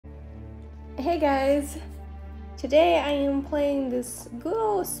Hey guys! Today I am playing this good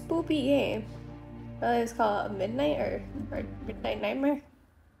old spoopy game. It's called Midnight or Midnight Nightmare?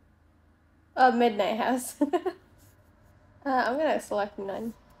 Midnight House. I'm gonna select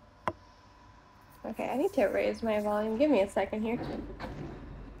none. Okay, I need to raise my volume. Give me a second here.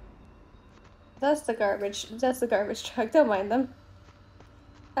 That's the garbage truck. Don't mind them.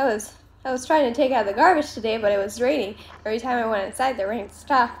 I was trying to take out the garbage today, but it was raining. Every time I went inside, the rain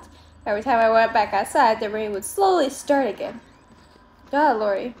stopped. Every time I went back outside, the rain would slowly start again. God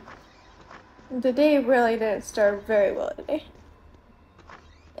lordy. The day really didn't start very well today.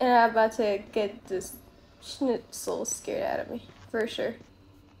 And I'm about to get this schnitzel scared out of me. For sure.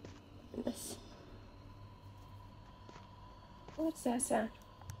 Goodness. What's that sound?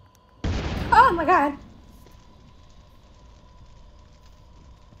 Oh my god!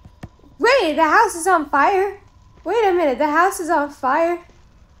 Wait, the house is on fire? Wait a minute, the house is on fire?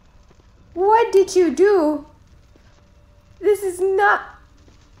 What did you do? This is not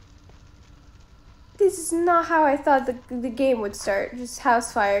how I thought the game would start. Just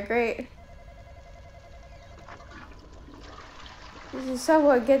house fire, great. This is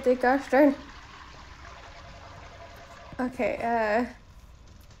somewhat get the gosh darn. Okay,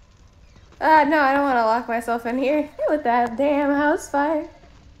 no, I don't want to lock myself in here with that damn house fire.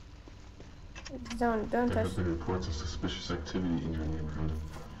 Don't touch. There have been reports of suspicious activity in your neighborhood.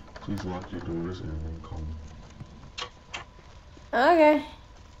 Please lock your doors and remain calm. Okay.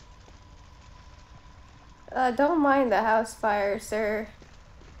 Don't mind the house fire, sir.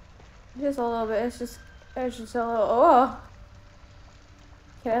 Just a little bit. It's just a little. Oh.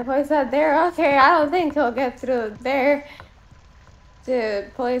 Can I place that there? Okay, I don't think he'll get through there. To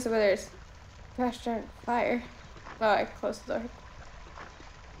a place where there's gosh darn fire. Oh, I closed the door.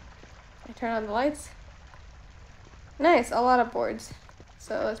 I turn on the lights. Nice, a lot of boards.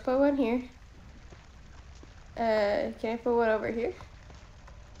 So let's put one here. Can I put one over here?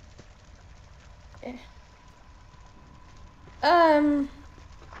 Yeah.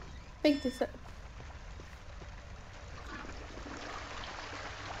 Pick this up.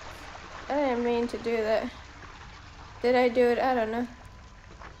 I didn't mean to do that. Did I do it? I don't know.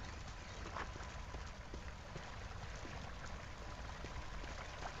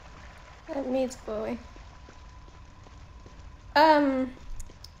 That meat's glowing.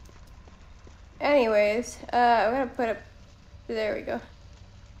 Anyways, I'm gonna put up. There we go.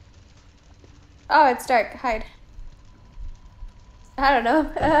 Oh, it's dark. Hide. I don't know.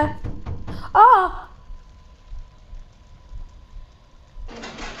 Oh!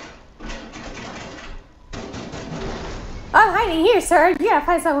 I'm hiding here, sir. You gotta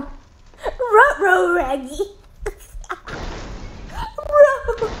find someone. Ruh-roh, Raggy.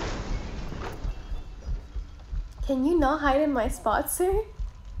 Ruh. Can you not hide in my spot, sir?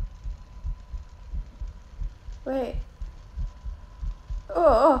 Wait.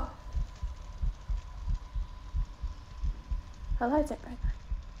 Oh. How lights are bright.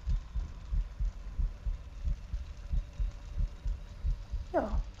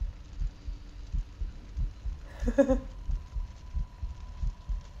 Yo.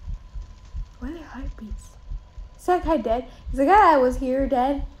 Why are there heartbeats? Is that guy dead? Is the guy that was here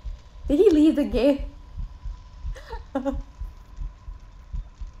dead? Did he leave the game? I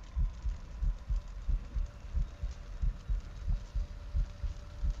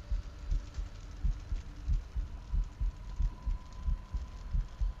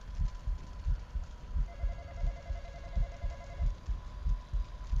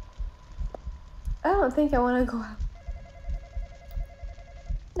don't think I want to go out.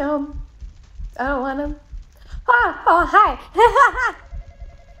 No, I don't want to. Ah, oh, hi.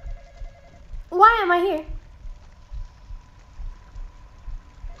 Why am I here?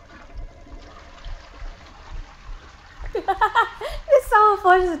 If someone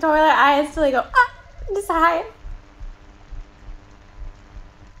flushes the toilet, I instantly go, ah, just hide.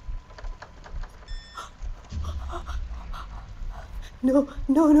 No.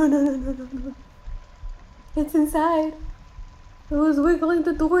 It's inside. It was wiggling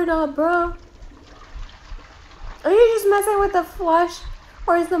the doorknob, bro. Are you just messing with the flush?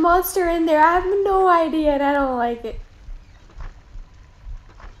 Or is the monster in there? I have no idea and I don't like it.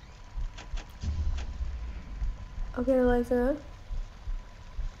 Okay, the lights are on.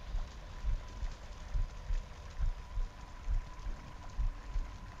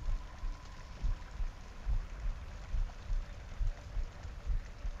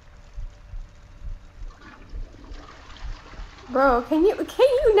 Bro, can you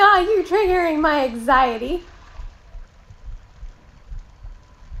not? You're triggering my anxiety.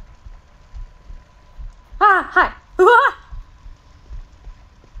 Ah, hi.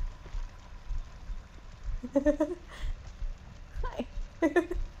 Hi.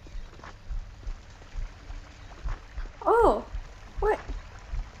 Oh, what?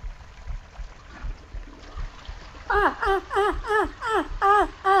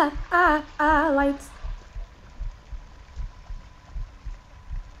 Lights.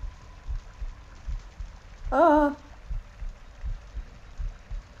 Oh.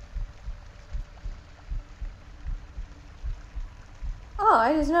 Oh,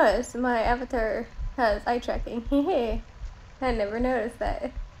 I just noticed my avatar has eye tracking. Hey, I never noticed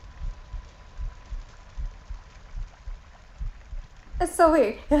that. That's so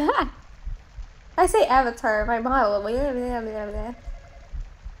weird. I say avatar, my model. Blah, blah, blah, blah.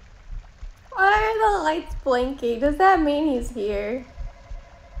 Why are the lights blinking? Does that mean he's here?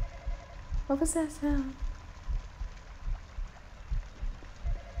 What was that sound?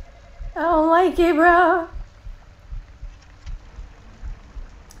 I don't like it, bro.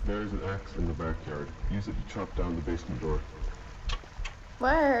 There's an axe in the backyard. Use it to chop down the basement door.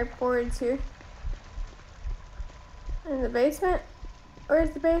 Why are boards here? In the basement?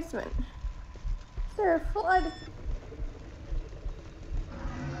 Where's the basement? Is there a flood?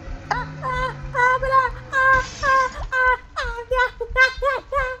 I'm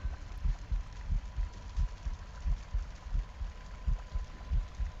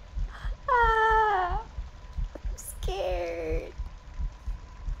scared.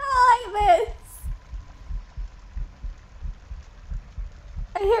 I like this.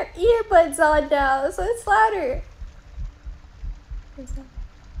 I hear earbuds on now, so it's louder. What's that?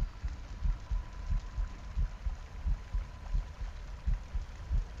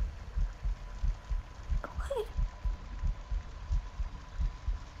 What?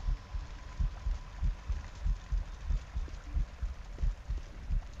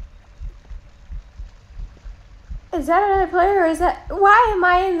 Is that another player or is that... Why am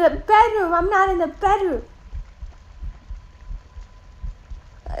I in the bedroom? I'm not in the bedroom.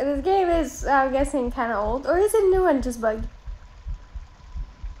 This game is, I'm guessing, kind of old. Or is it new and just bugged?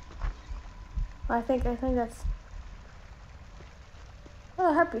 Well, I think that's...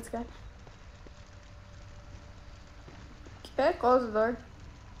 Oh, heartbeat's good. Okay, close the door.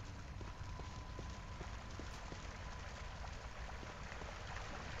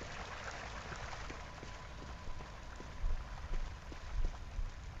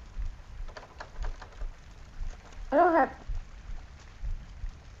 I don't have...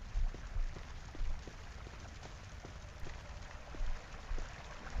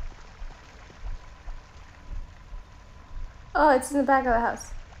 Oh, it's in the back of the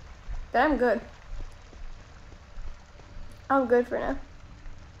house. Then I'm good. I'm good for now.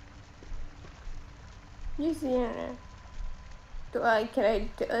 Use the internet. Do I, can I,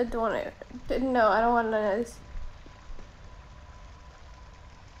 do want to, no, I don't want to know this.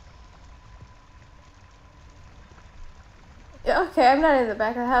 Yeah, okay, I'm not in the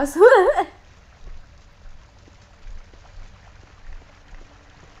back of the house.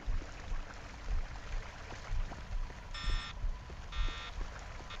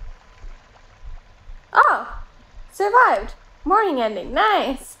 Oh, survived. Morning ending,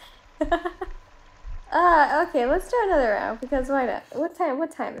 nice. Okay, let's do another round because why not? What time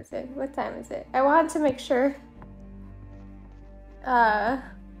is it? What time is it? I want to make sure. I'll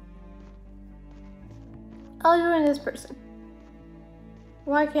join this person.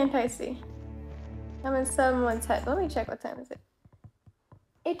 Why can't I see? I'm in someone's head. Let me check what time is it.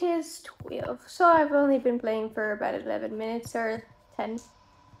 It is 12, so I've only been playing for about 11 minutes or 10.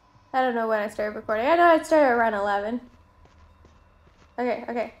 I don't know when I started recording. I know I started around 11.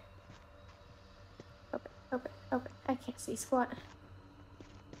 Okay. Open. I can't see squat.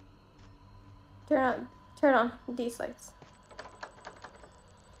 Turn on these lights.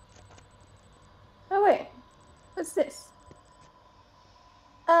 Oh wait, what's this?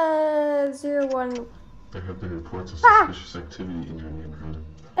 01. There have been reports of suspicious activity in your neighborhood.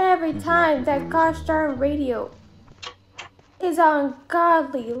 Every time that gosh darn radio is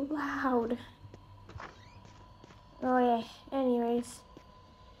ungodly loud. Oh yeah, anyways.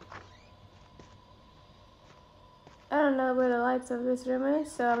 I don't know where the lights of this room is,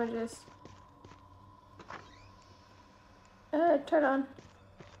 so I'm gonna just... turn on.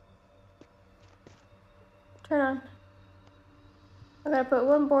 I'm gonna put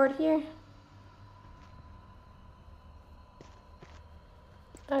one board here.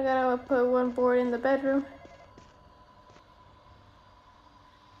 I gotta put one board in the bedroom.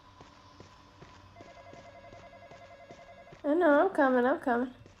 I know, I'm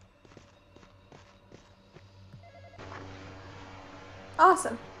coming.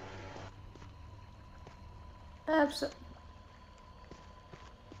 Awesome. Absolutely.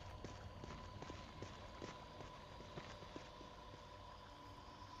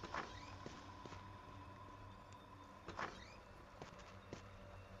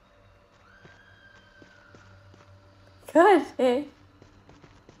 God dang.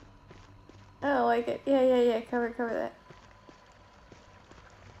 I don't like it. Yeah. Cover that.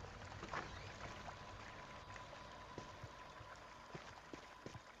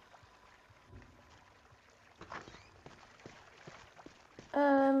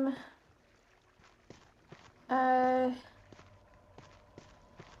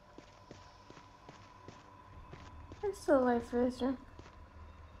 It's still light for this room.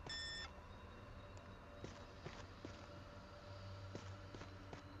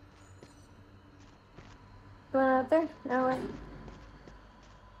 Going out there? No way.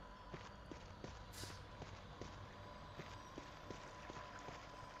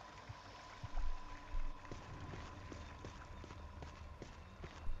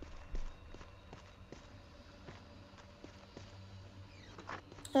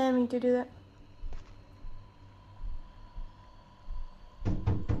 I didn't mean to do that.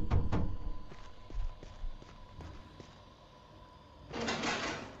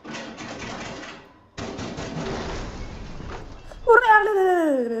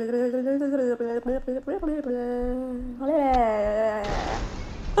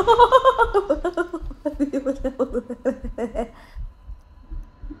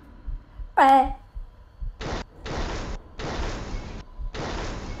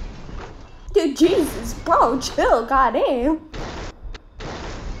 Dude, Jesus, bro, chill, goddamn.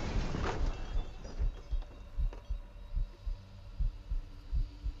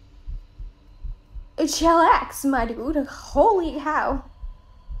 Chillax, my dude. Holy cow.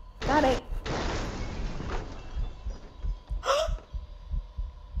 Got it.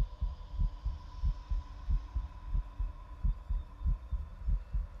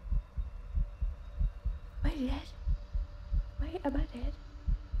 Am I dead? Am I dead?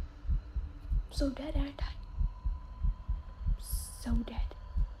 I'm so dead, aren't I? So dead.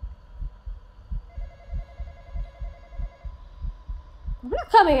 I'm not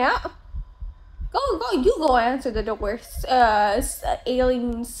coming out. Go, you go answer the door,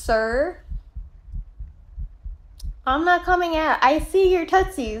 alien sir. I'm not coming out. I see your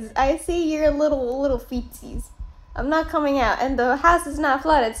tootsies. I see your little feetsies. I'm not coming out, and the house is not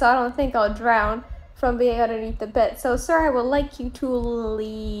flooded, so I don't think I'll drown from being underneath the bed. So, sir, I would like you to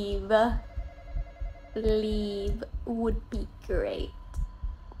leave. Leave would be great.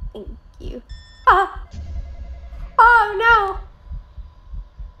 Thank you. Ah! Oh, no!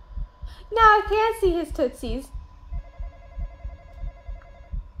 No, I can't see his tootsies.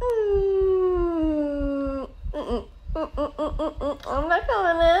 I'm not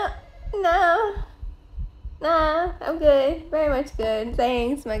coming out. No. Nah, I'm good. Very much good.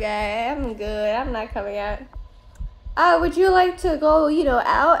 Thanks, my guy. I'm good. I'm not coming out. Would you like to go,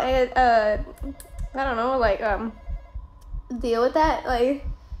 out and, I don't know, like, deal with that? Like,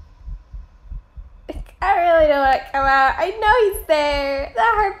 I really don't want to come out. I know he's there. The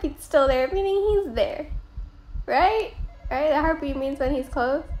heartbeat's still there, meaning he's there. Right? Right? The heartbeat means when he's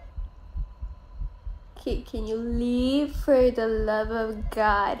close. Can you leave for the love of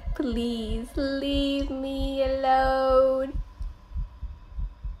God? Please leave me alone.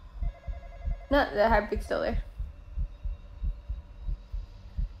 No, the heartbeat's still there.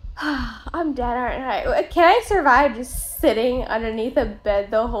 I'm dead, aren't I? Can I survive just sitting underneath a bed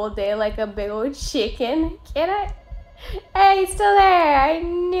the whole day like a big old chicken? Can I? Hey, he's still there. I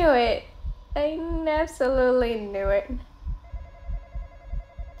knew it. I absolutely knew it.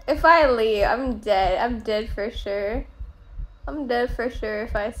 If I leave, I'm dead. I'm dead for sure. I'm dead for sure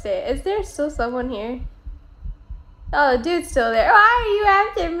if I stay. Is there still someone here? Oh, the dude's still there. Why are you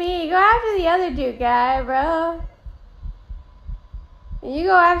after me? Go after the other dude guy, bro. You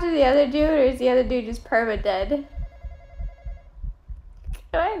go after the other dude, or is the other dude just perma-dead?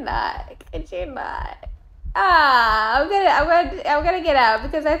 Can I not? Could you not? I'm gonna get out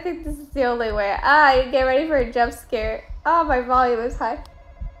because I think this is the only way. I get ready for a jump scare. Oh, my volume is high.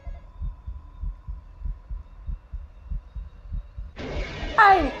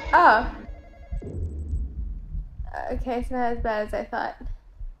 Okay, it's not as bad as I thought.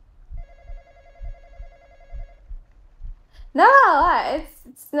 No,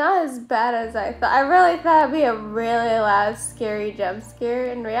 it's not as bad as I thought. I really thought it'd be a really loud, scary jump scare.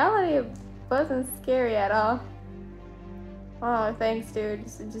 In reality, it wasn't scary at all. Oh, thanks, dude.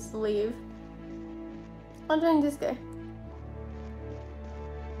 Just leave. I'll join this guy.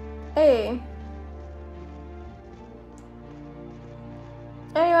 Hey.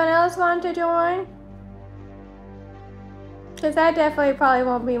 Anyone else want to join? Because that definitely probably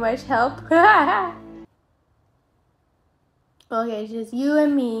won't be much help. Okay, just you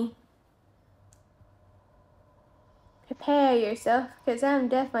and me. Prepare yourself, because I'm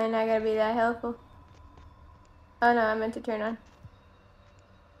definitely not going to be that helpful. Oh no, I meant to turn on.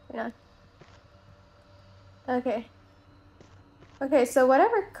 Turn on. Okay. Okay, so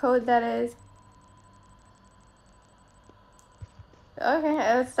whatever code that is. Okay,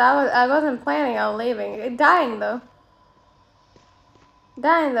 I wasn't planning on leaving. Dying though.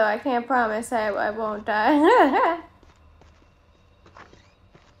 Dying though, I can't promise I won't die.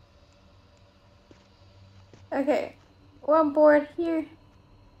 Okay. One board here.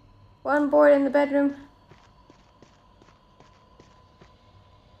 One board in the bedroom.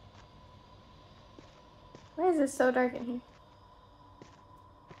 Why is it so dark in here?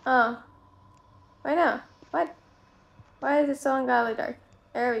 Oh. Why now? What? Why is it so ungodly dark?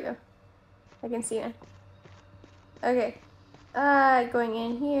 There we go. I can see now. Okay. Going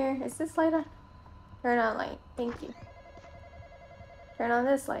in here. Is this light on? Turn on light. Thank you. Turn on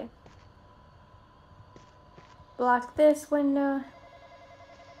this light. Block this window.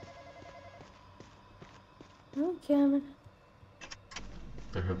 I'm coming.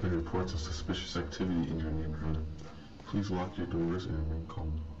 There have been reports of suspicious activity in your neighborhood. Please lock your doors and remain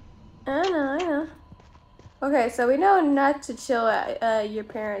calm. I know. Okay, so we know not to chill at your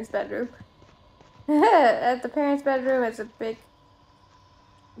parents' bedroom. At the parents' bedroom, it's a big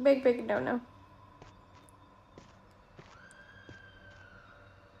no-no.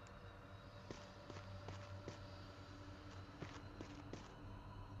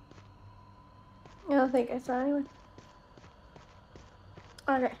 I don't think I saw anyone.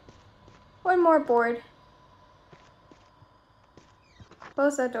 Okay. One more board.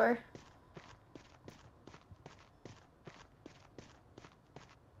 Close that door.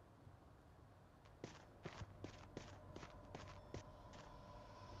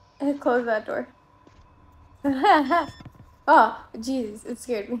 And close that door. Oh, Jesus, it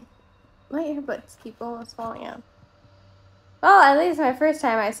scared me. My earbuds keep almost falling out. Well, at least my first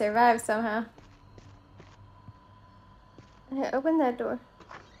time I survived somehow. Okay, open that door.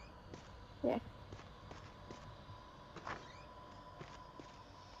 Yeah.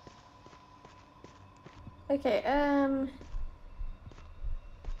 Okay, I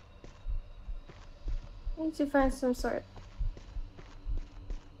need to find some sort.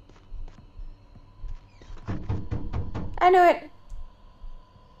 I knew it!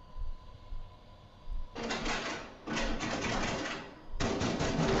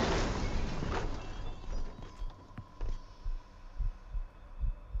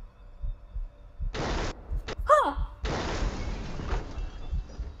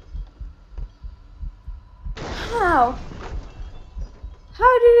 How?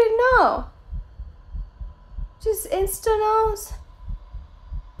 How did it know? Just insta knows?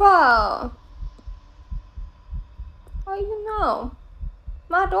 Bro. How you know?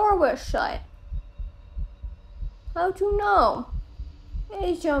 My door was shut. How'd you know?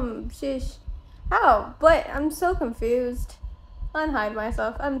 It's sis. How? But I'm so confused. Unhide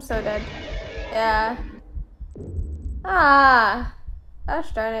myself. I'm so dead. Yeah. Ah.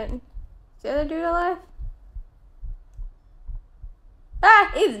 Gosh darn it. Is the other dude alive?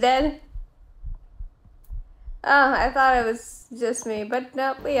 Ah, he's dead. Oh, I thought it was just me, but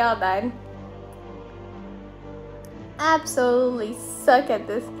nope, we all died. Absolutely suck at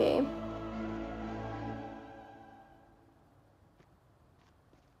this game.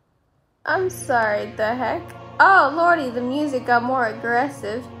 I'm sorry, the heck? Oh, lordy, the music got more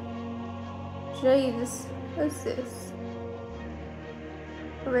aggressive. Jesus, what's this?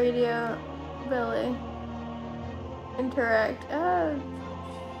 Radio, Billy. Interact. I'm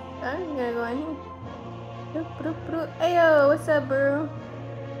gonna go in here. Ayo, what's up, bro?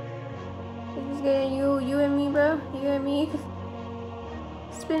 Just getting you and me, bro. You and me.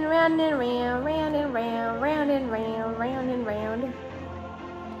 Spin round and round, round and round, round and round, round and round.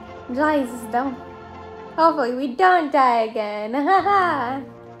 Jesus, don't. Hopefully we don't die again. Haha.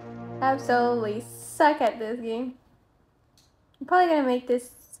 Absolutely suck at this game. I'm probably gonna make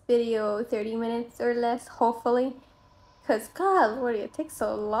this video 30 minutes or less, hopefully. Cause God, lordy, it takes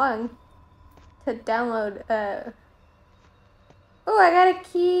so long to download. Oh, I got a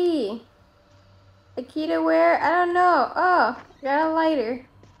key. A key to where? I don't know. Oh, got a lighter.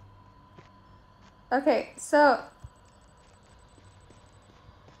 Okay, so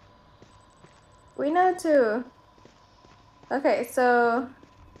we know to. Okay, so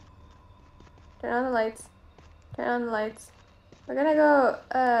turn on the lights. Turn on the lights. We're gonna go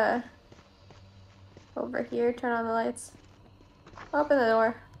over here. Turn on the lights. Open the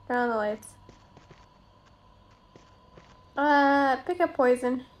door. Turn on the lights. Pick up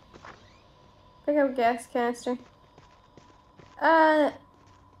poison. Pick up gas canister.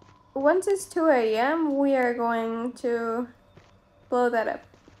 Once it's 2 a.m., we are going to blow that up.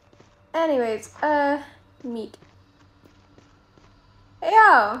 Anyways, meat.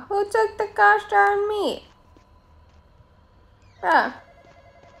 Bro, who took the gosh darn meat? Bruh.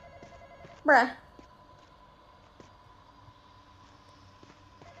 Bruh.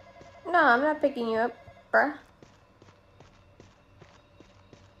 No, I'm not picking you up, bruh.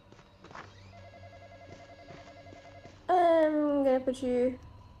 I'm gonna put you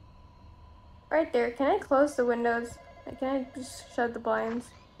right there. Can I close the windows? Can I just shut the blinds?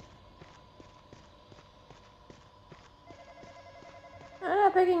 I'm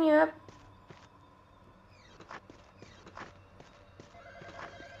not picking you up.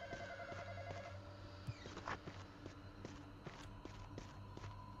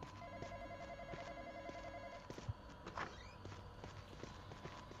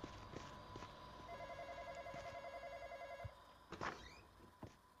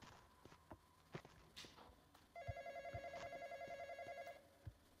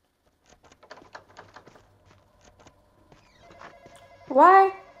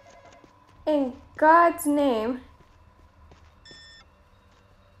 Why in God's name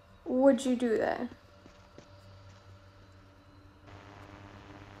would you do that?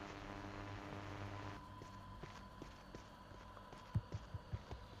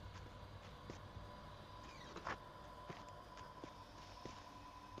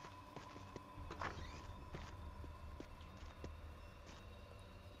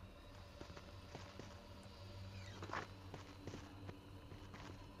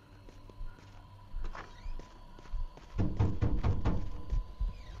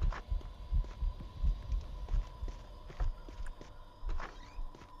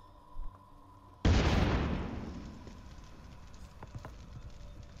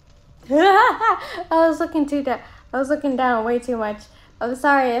 I was looking down way too much. I'm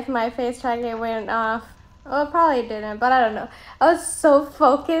sorry if my face tracking went off. Well, it probably didn't, but I don't know. I was so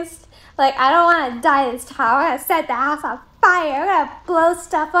focused. Like, I don't want to die this time. I'm gonna set the house on fire. I'm gonna blow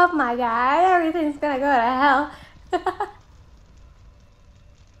stuff up, my guy. Everything's gonna go to hell.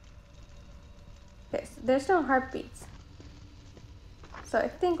 Okay, so there's no heartbeats. So I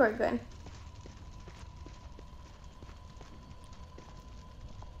think we're good.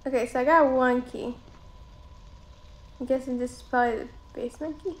 Okay, so I got one key. I'm guessing this is probably the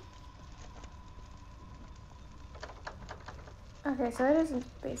basement key. Okay, so it isn't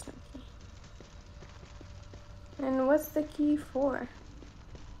the basement key. And what's the key for?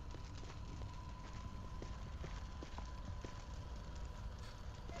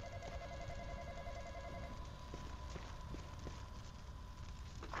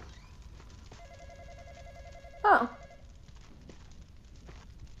 Oh.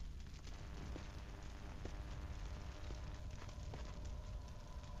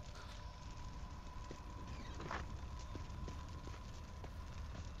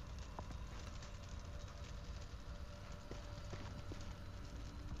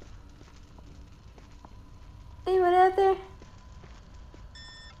 Anyone out there?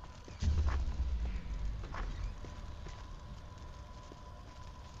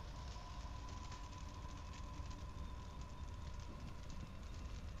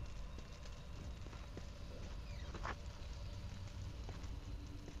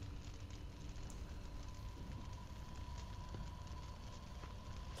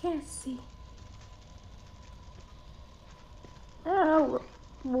 Can't see. I don't know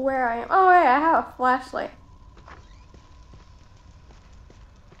where I am. Oh wait, I have a flashlight.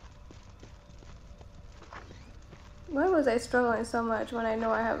 Why was I struggling so much when I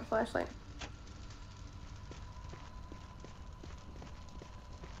know I have a flashlight?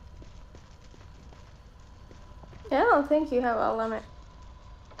 Yeah, I don't think you have a limit.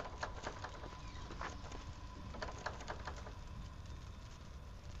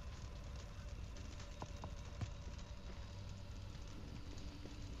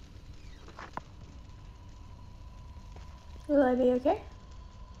 Will I be okay?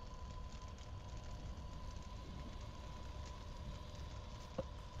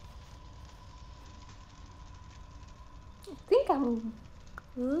 I think I'm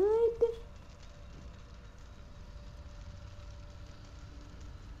good.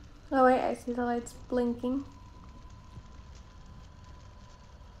 Oh wait, I see the lights blinking.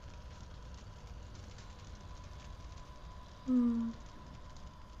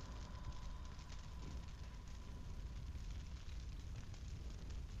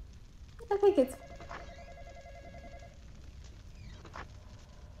 I think it's...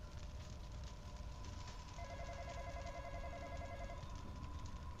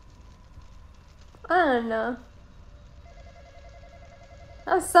 I don't know.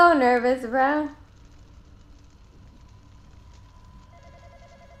 I'm so nervous, bro.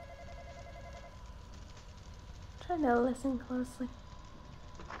 Trying to listen closely.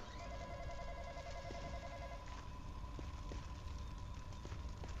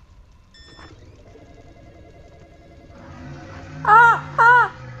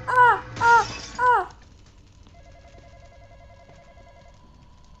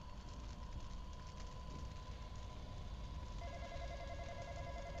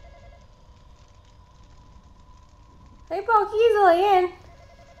 They broke easily in.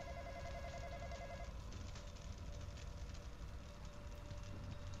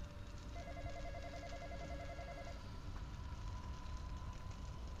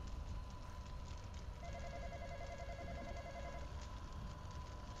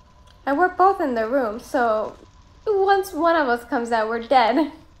 And we're both in the room, so once one of us comes out, we're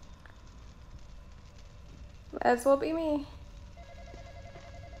dead. As will be me.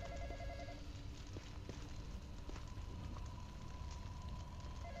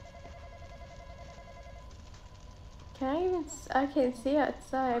 I can see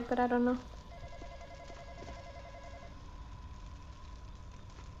outside, but I don't know.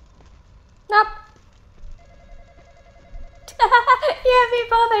 Nope. Yeah, we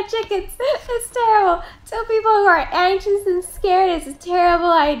both are chickens. It's terrible. Two people who are anxious and scared is a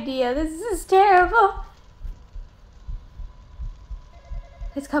terrible idea. This is terrible.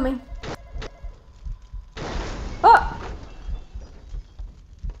 It's coming. Oh!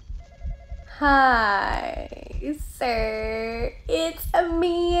 Hi, sir. It's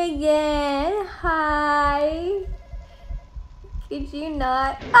me again. Hi. Could you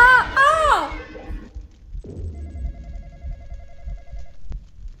not? Ah! Ah!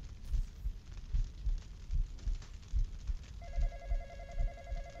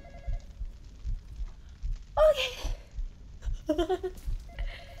 Okay.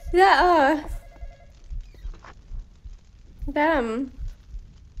 That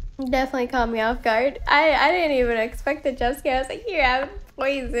definitely caught me off guard. I didn't even expect the jump scare. I was like, here, I have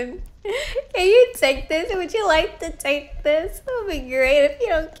poison. Can you take this? Would you like to take this? It would be great if you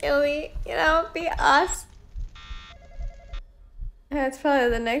don't kill me. You know, it'd be awesome. That's probably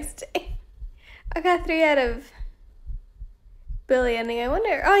the next day. I got 3 out of Billy ending. I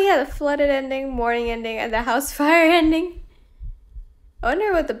wonder, oh yeah, the flooded ending, morning ending, and the house fire ending. I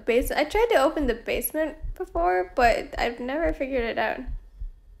wonder what the basement, I tried to open the basement before, but I've never figured it out.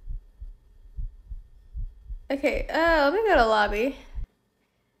 Okay, let me go to lobby.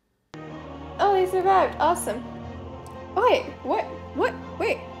 Oh, they survived, awesome. Oh wait, what?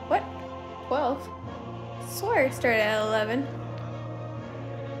 Wait, what? 12? I swear I started at 11.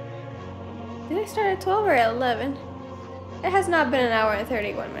 Did I start at 12 or at 11? It has not been an hour and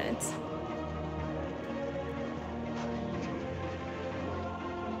 31 minutes.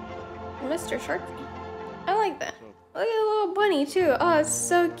 Mr. Sharky. I like that. Look at the little bunny too. Oh, it's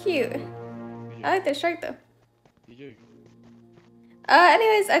so cute. I like the shark though.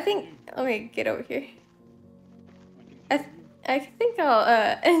 Anyways, I think, let me get over here. I think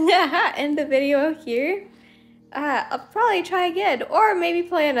I'll end the video here. I'll probably try again, or maybe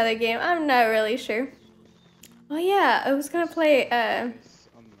play another game. I'm not really sure. Oh yeah, I was gonna play,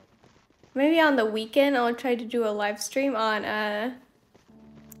 maybe on the weekend I'll try to do a live stream on,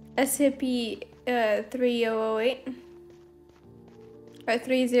 SCP-3008 or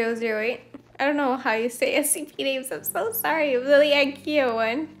 3008. I don't know how you say SCP names. I'm so sorry. It was the IKEA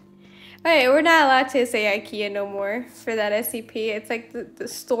one. Alright, we're not allowed to say IKEA no more for that SCP. It's like the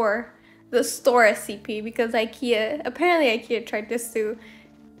store SCP, because IKEA, apparently IKEA tried to sue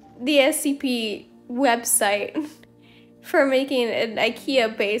the SCP website for making an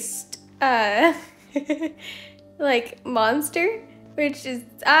IKEA based like monster. Which is,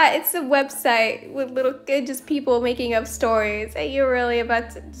 it's a website with little, just people making up stories. And you're really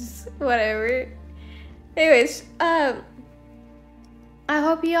about to just, whatever. Anyways, I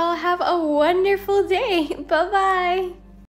hope you all have a wonderful day. Bye-bye.